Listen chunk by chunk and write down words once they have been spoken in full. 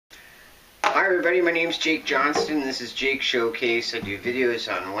Hi everybody, my name's Jake Johnston. This is Jake Showcase. I do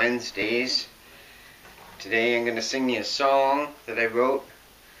videos on Wednesdays. Today I'm going to sing you a song that I wrote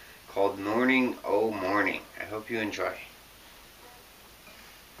called Morning, Oh Morning. I hope you enjoy.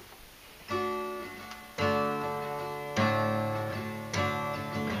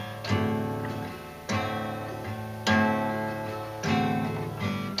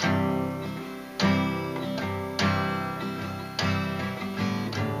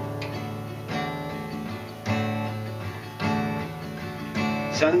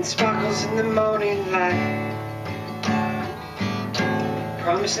 Sun sparkles in the morning light,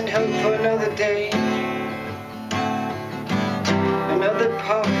 promising hope for another day, another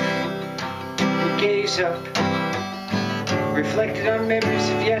puff and gaze up, reflected on memories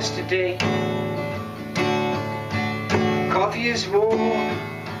of yesterday. Coffee is warm,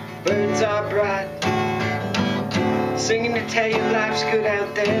 birds are bright, singing to tell you life's good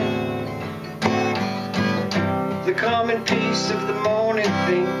out there. The calm and peace of the morning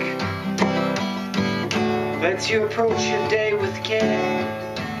think lets you approach your day with care.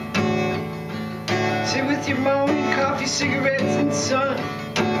 Sit with your morning coffee, cigarettes and sun.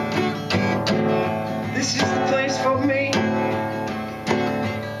 This is the place for me.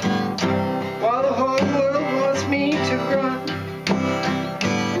 While the whole world wants me to run,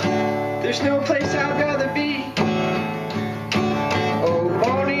 there's no place I'd rather be. Oh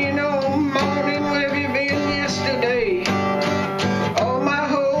morning, where have you been yesterday? All my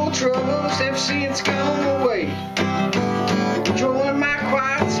whole troubles have since gone away. Enjoying my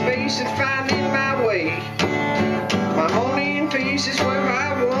quiet space and finding my way. My morning peace is where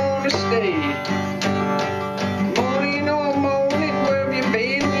I want to stay. Morning, oh morning, where have you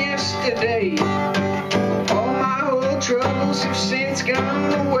been yesterday? All my whole troubles have since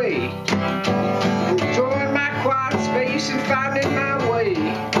gone away. Enjoying my quiet space and finding my way.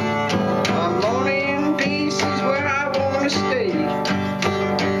 My morning peace is where I want to stay.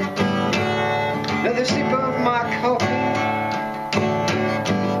 Another sip of my coffee,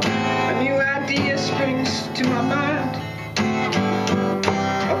 a new idea springs to my mind,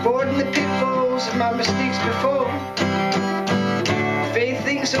 avoiding the pitfalls of my mistakes before. Faith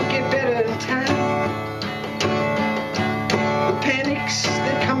things will get better in time. The panics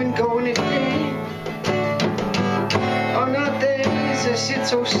that come and go in a day are not there as I sit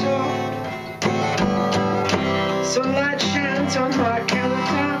so soft. Sunlight shines on my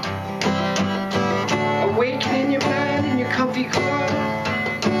countertop, awakening your mind in your comfy car.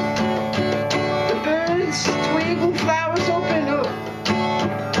 The birds, twig and flowers open up.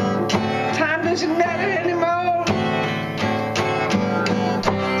 Time doesn't matter anymore.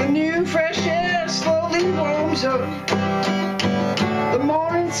 The new fresh air slowly warms up. The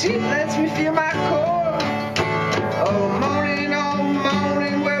morning sun lets me feel my core. Oh morning,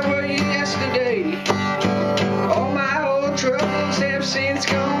 where were you yesterday? All my old troubles have since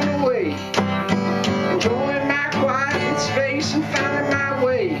gone away. Enjoying my quiet space and finding my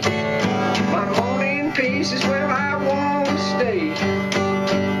way. My morning peace is where I want to stay.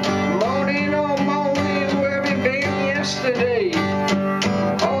 Morning, oh morning, where have you been yesterday?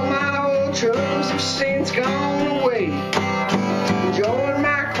 All my old troubles have since gone away. Enjoying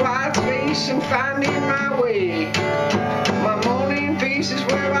my quiet space and finding my way. My morning peace is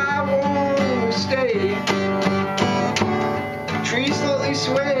where I want to stay. Trees slowly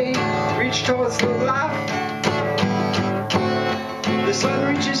sway, reach towards the light. The sun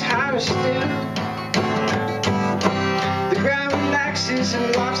reaches higher still. The ground relaxes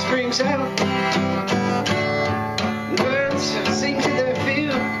and life springs out. The birds sing to their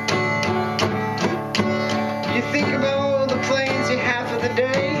field. You think of all the plans you have for the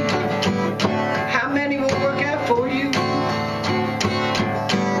day. How many will work out for you?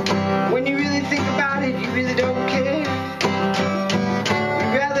 When you really think about it, you really don't care.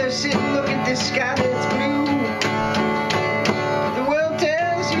 You'd rather sit and look at this sky that's blue. The world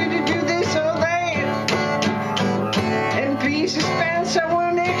tells you to do this or that, and peace is found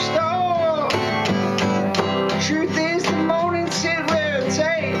somewhere next door. Truth is, the morning sit where it's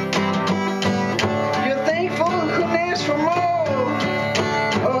at. You're thankful and couldn't ask for more.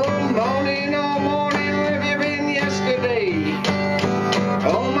 Oh morning, where have you been yesterday?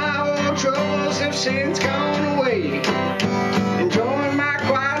 All my old troubles have since gone away. Enjoying my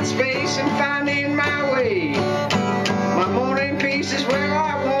quiet space and finding my way. My morning peace is where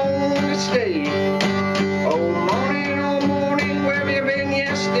I want to stay. Oh morning, where have you been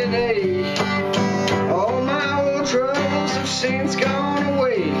yesterday? All my old troubles have since gone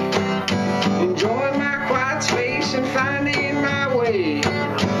away. Enjoying my quiet space and finding my way.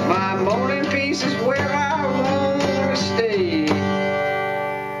 My morning peace is where I want to stay.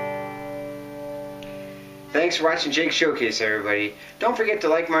 Thanks for watching Jake's Showcase, everybody. Don't forget to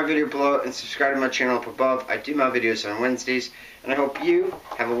like my video below and subscribe to my channel up above. I do my videos on Wednesdays, and I hope you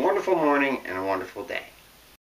have a wonderful morning and a wonderful day.